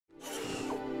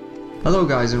Hello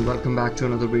guys, and welcome back to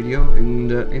another video.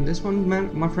 In this one,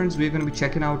 my friends, we're going to be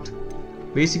checking out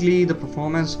basically the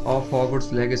performance of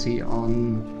Hogwarts Legacy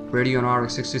on Radeon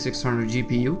RX 6600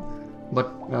 GPU.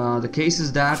 But the case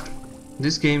is that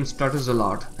this game stutters a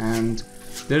lot, and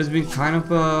there's been kind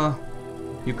of a,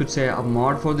 you could say, a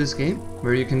mod for this game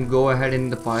where you can go ahead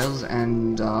in the files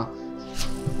and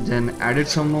then edit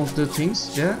some of the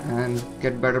things there and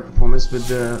get better performance with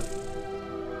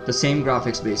the same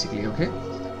graphics basically. Okay,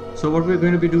 so what we're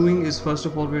going to be doing is, first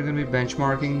of all, we're going to be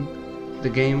benchmarking the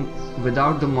game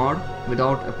without the mod,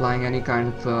 without applying any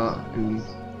kind of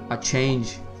a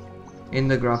change in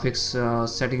the graphics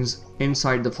settings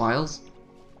inside the files.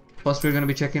 First, we're going to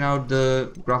be checking out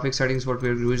the graphic settings what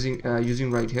we're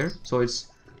using right here. So it's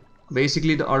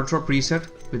basically the ultra preset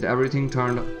with everything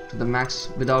turned to the max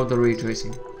without the ray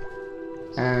tracing.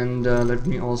 And let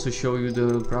me also show you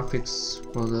the graphics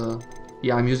for the,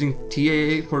 I'm using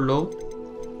TAA for low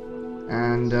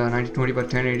and 1920 by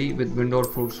 1080 with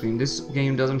windowed full screen. This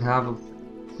game doesn't have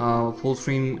a full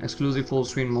screen, exclusive full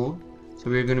screen mode, so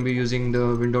we're going to be using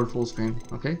the windowed full screen.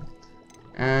 Okay,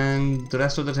 and the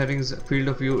rest of the settings, field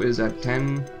of view is at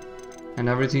 10 and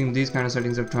everything, these kind of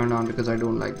settings are turned on because I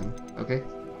don't like them. Okay,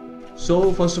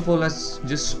 so first of all, let's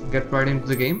just get right into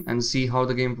the game and see how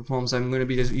the game performs. I'm going to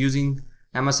be just using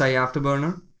MSI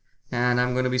Afterburner, and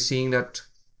I'm going to be seeing that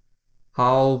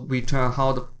how the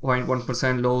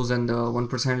 0.1% lows and the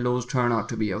 1% lows turn out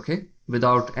to be, okay,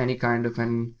 without any kind of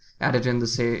an edit in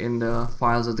the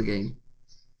files of the game.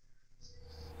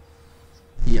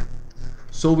 Yeah,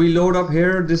 so we load up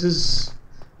here. This is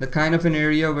the kind of an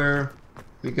area where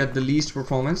we get the least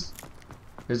performance.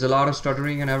 There's a lot of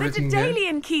stuttering and everything the here.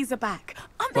 Daedalian keys are back.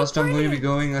 First, I'm going to be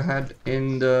going ahead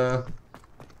in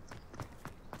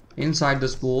inside the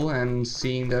spool and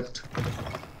seeing that.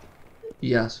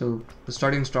 Yeah, so the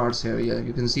starting starts here. Yeah,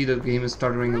 you can see the game is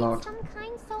stuttering a lot. Some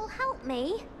kind soul help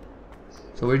me.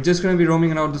 So we're just going to be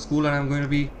roaming around the school, and I'm going to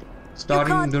be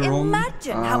starting the roam.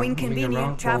 Imagine how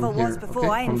inconvenient travel was before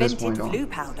I invented flu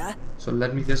powder. So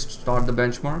let me just start the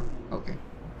benchmark. Okay.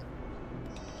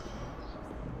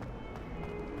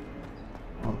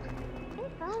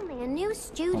 If only a new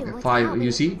student Okay, would 5. help You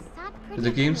me see, with sad the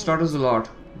game stutters a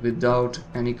lot without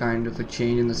any kind of a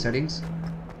change in the settings.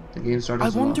 The game stutters a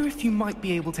lot. I wonder if you might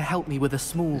be able to help me with a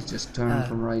small Let's just turn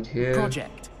from right here.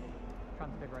 project.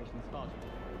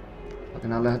 Okay,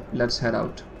 now let's head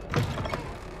out.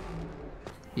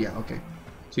 Yeah, okay.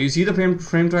 So you see the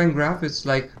frame time graph, it's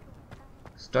like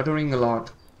stuttering a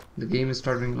lot. The game is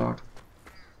stuttering a lot.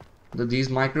 These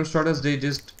micro stutters, they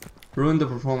just ruin the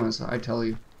performance, I tell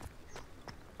you.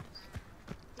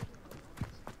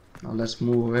 Now let's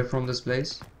move away from this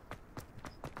place.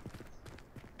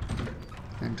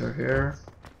 Enter here.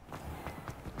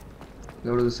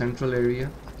 Go to the central area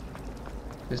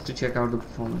just to check out the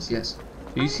performance. Yes,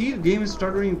 so you see the game is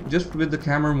stuttering just with the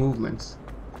camera movements,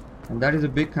 and that is a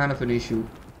big kind of an issue.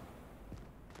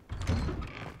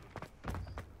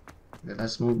 Okay,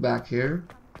 let's move back here.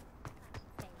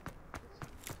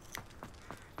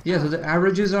 Yeah, so the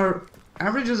averages are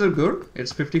good.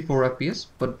 It's 54 FPS,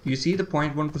 but you see the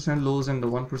 0.1% lows and the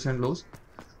 1% lows.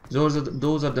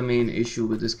 Those are the main issue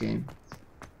with this game.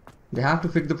 They have to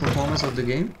fix the performance of the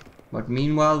game, but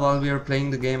meanwhile, while we are playing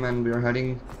the game and we are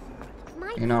heading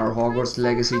in our Hogwarts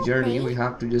Legacy journey, we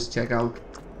have to just check out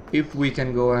if we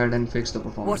can go ahead and fix the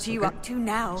performance. What are you up to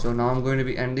now? So now I'm going to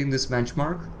be ending this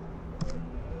benchmark,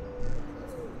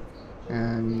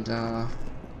 and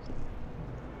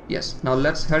yes, now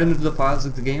let's head into the files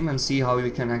of the game and see how we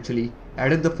can actually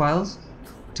edit the files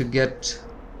to get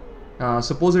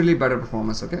supposedly better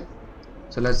performance. Okay,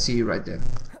 so let's see right there.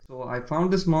 So I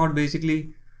found this mod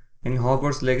basically in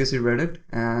Hogwarts Legacy Reddit,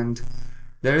 and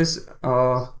there is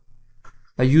a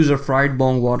user fried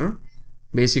bong water.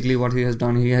 Basically what he has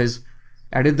done, he has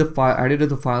edited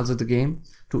the files of the game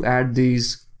to add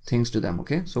these things to them.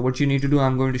 Okay, so what you need to do,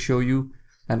 I'm going to show you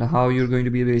and how you're going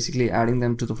to be basically adding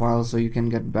them to the files so you can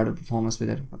get better performance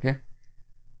with it. Okay,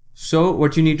 so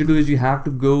what you need to do is you have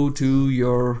to go to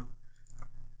your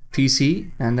PC,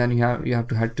 and then you have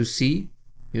to head to C,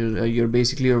 your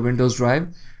basically your Windows drive,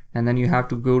 and then you have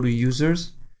to go to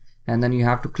users, and then you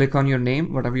have to click on your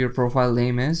name, whatever your profile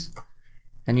name is,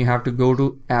 and you have to go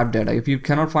to app data. If you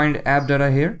cannot find app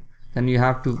data here, then you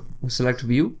have to select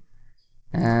view,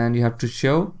 and you have to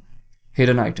show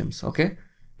hidden items. Okay,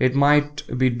 it might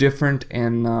be different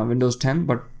in Windows 10,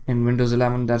 but in Windows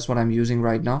 11, that's what I'm using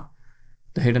right now.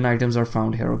 The hidden items are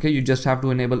found here. Okay, you just have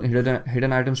to enable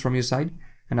hidden items from your side,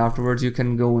 and afterwards you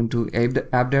can go into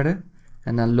app data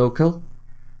and then local.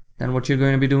 Then what you're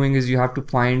going to be doing is you have to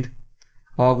find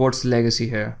Hogwarts Legacy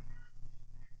here.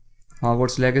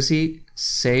 Hogwarts Legacy,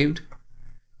 saved,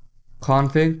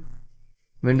 config,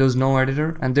 Windows no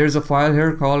editor, and there's a file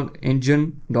here called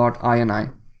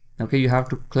engine.ini. Okay, you have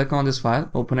to click on this file,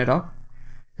 open it up,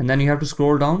 and then you have to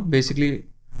scroll down basically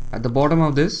at the bottom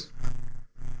of this,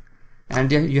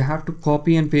 and you have to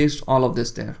copy and paste all of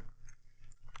this there.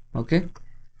 Okay,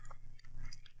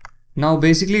 now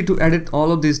basically to edit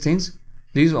all of these things,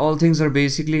 these all things are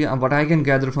basically what I can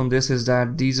gather from this is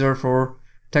that these are for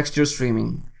texture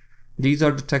streaming. These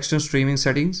are the texture streaming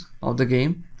settings of the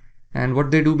game, and what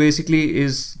they do basically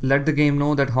is let the game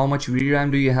know that how much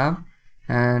VRAM do you have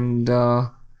and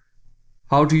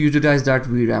how to utilize that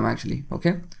VRAM actually.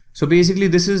 Okay, so basically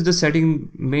this is the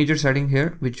major setting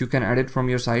here which you can edit from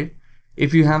your side.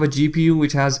 If you have a GPU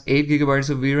which has 8 GB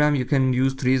of VRAM, you can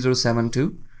use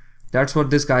 3072. That's what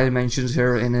this guy mentions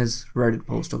here in his Reddit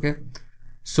post. Okay,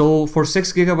 so for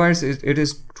 6 GB it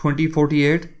is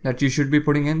 2048 that you should be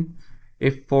putting in.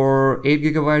 If for 8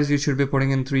 GB you should be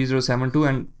putting in 3072,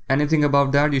 and anything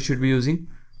above that you should be using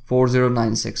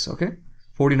 4096. Okay,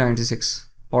 4096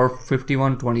 or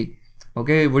 5120.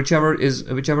 Okay, whichever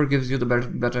gives you the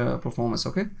better performance.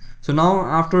 Okay, so now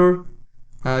after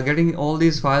getting all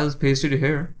these files pasted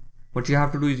here, what you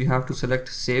have to do is you have to select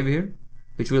save here,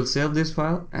 which will save this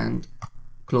file and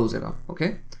close it up.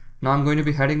 Okay, now I'm going to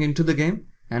be heading into the game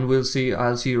and I'll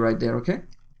see you right there. Okay,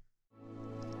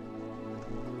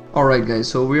 alright guys,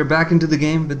 so we're back into the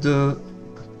game with the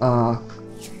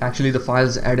actually the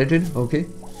files edited. Okay,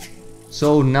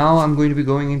 so now I'm going to be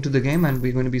going into the game and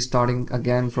we're going to be starting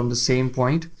again from the same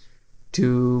point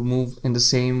to move in the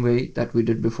same way that we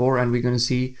did before, and we're going to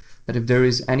see that if there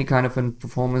is any kind of a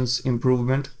performance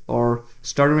improvement or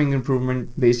stuttering improvement.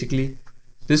 Basically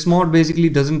this mod basically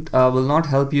will not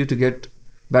help you to get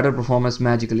better performance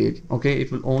magically. Okay,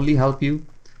 it will only help you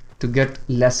to get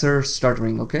lesser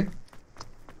stuttering. Okay,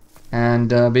 and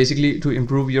basically to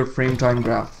improve your frame time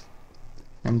graph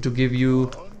and to give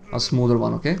you a smoother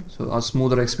one. Okay, so a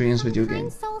smoother experience with your game.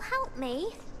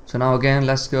 So now again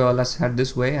let's head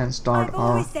this way and start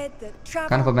our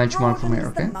kind of a benchmark from here.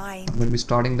 Okay, I'm going to be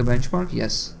starting the benchmark,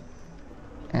 yes,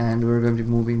 and we're going to be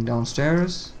moving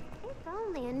downstairs. If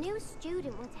only a new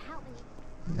student would help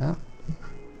me. Yeah,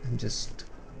 and just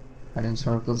heading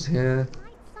circles here,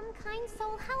 Might some kind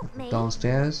soul help me?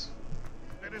 downstairs.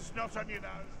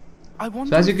 I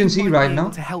So as you can see right now,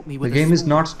 the game is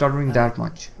not stuttering that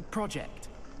much. Project.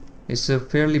 It's a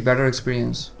fairly better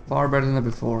experience, far better than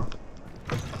before.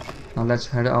 Now let's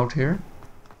head out here,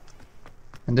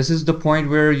 and this is the point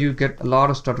where you get a lot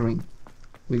of stuttering.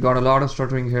 We got a lot of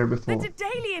stuttering here before, The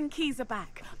Daedalian keys are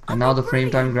back. and now the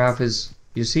frame time graph is,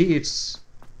 you see, it's,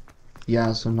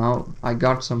 yeah, so now I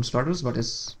got some stutters, but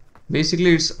it's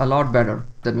basically it's a lot better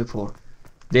than before.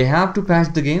 They have to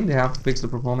patch the game, they have to fix the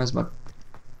performance, but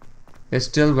it's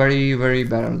still very, very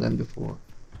better than before.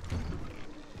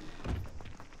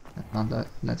 Now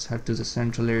let's head to the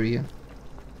central area.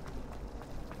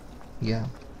 Yeah,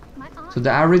 so the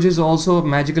average is also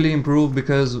magically improved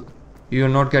because you're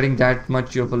not getting that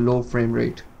much of a low frame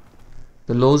rate.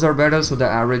 The lows are better, so the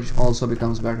average also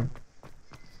becomes better.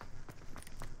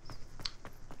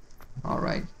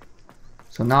 Alright,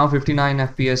 so now 59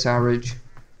 FPS average.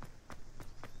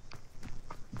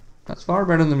 That's far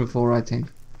better than before, I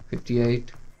think.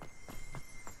 58.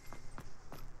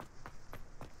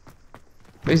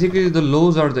 Basically the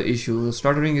lows are the issue, the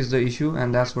stuttering is the issue,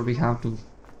 and that's what we have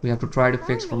to try to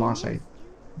fix from our side.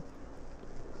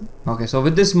 Okay, so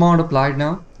with this mod applied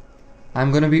now,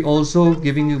 I'm gonna be also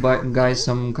giving you guys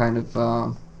some kind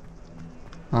of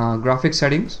graphic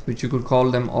settings, which you could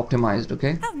call them optimized.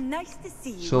 Okay, How nice to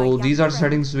see you, so these are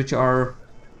settings which are,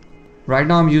 right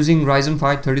now I'm using Ryzen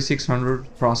 5 3600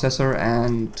 processor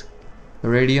and the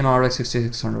Radeon RX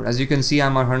 6600. As you can see,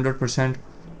 I'm at 100%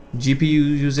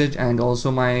 GPU usage, and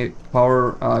also my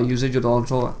power usage is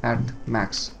also at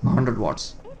max 100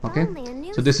 watts. Okay,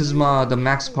 so this is the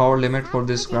max power limit for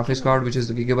this graphics card, which is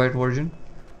the gigabyte version.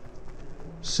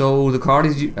 So the card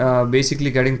is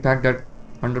basically getting packed at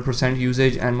 100%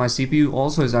 usage, and my CPU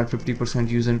also is at 50%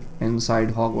 usage inside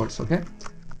Hogwarts. Okay,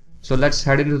 so let's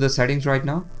head into the settings right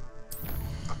now,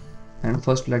 and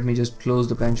first let me just close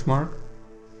the benchmark.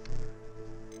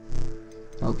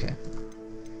 Okay,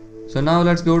 so now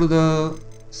let's go to the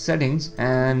settings,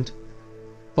 and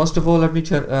first of all let me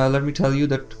tell you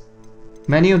that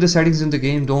many of the settings in the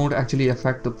game don't actually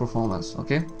affect the performance,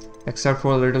 okay, except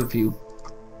for a little few.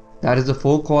 That is the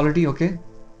fog quality. Okay,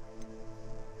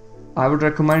 I would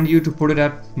recommend you to put it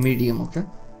at medium. Okay,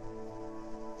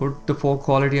 put the fog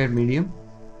quality at medium.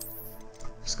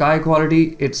 Sky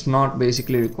quality, it's not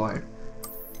basically required.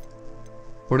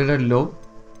 Put it at low.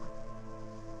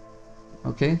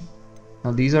 Okay,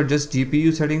 Now these are just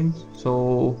GPU settings,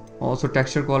 so also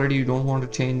texture quality, you don't want to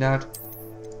change that.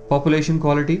 Population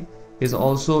quality is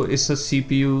also, it's a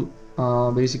CPU,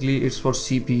 basically it's for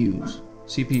CPU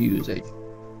usage.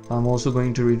 I'm also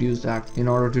going to reduce that in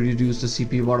order to reduce the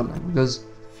CPU bottleneck, because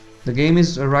the game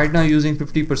is right now using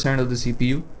 50% of the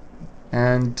CPU,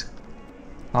 and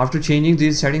after changing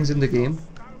these settings in the game,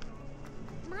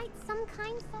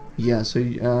 yeah, so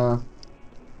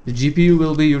the GPU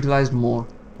will be utilized more,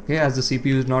 okay, as the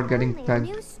CPU is not getting pegged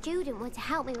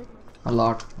a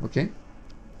lot, okay.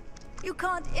 You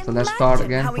can't So let's start imagine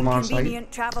again how from our side.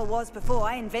 inconvenient travel was before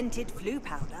I invented flu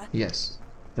powder. Yes,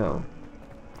 so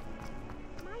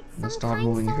let's start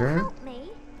moving here.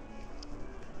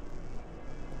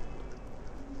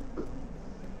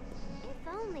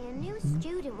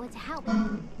 Student would help me.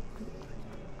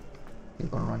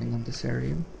 Keep on running on this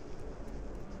area.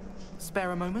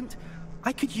 Spare a moment?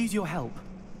 I could use your help.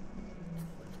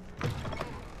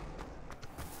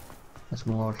 Let's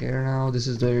move out here now. This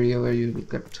is the area where you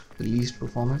get the least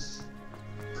performance.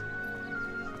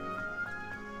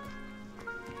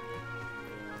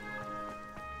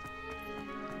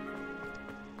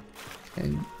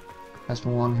 Okay, let's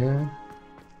move on here.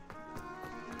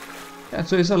 Yeah,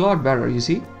 so it's a lot better, you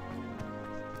see?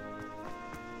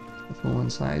 Let's move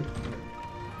inside.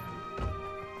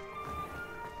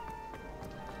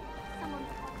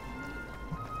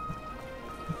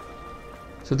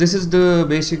 So this is the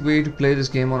basic way to play this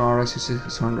game on RX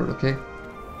 6600, okay?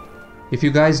 If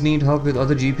you guys need help with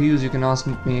other GPUs, you can ask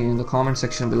me in the comment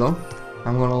section below.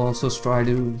 I'm gonna also try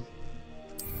to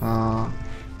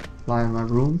fly in my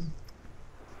room.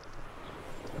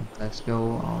 Let's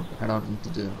go, I'll head out into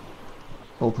the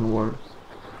open world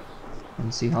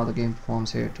and see how the game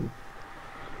performs here too.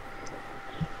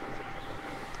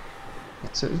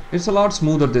 Yeah, so it's a lot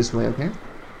smoother this way, okay?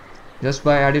 Just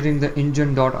by editing the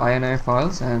engine.ini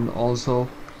files and also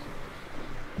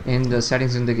in the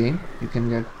settings in the game, you can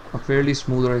get a fairly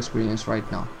smoother experience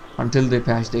right now until they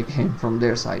patch the game from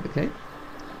their side, okay?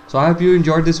 So I hope you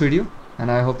enjoyed this video, and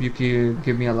I hope you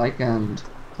give me a like and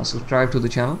subscribe to the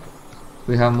channel.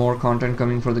 We have more content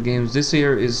coming for the games. This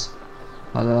year has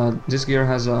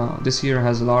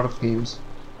a lot of games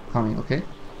coming, okay?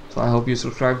 So I hope you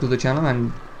subscribe to the channel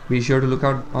and be sure to look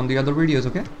out on the other videos,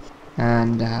 okay?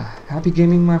 And happy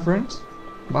gaming, my friends.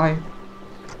 Bye.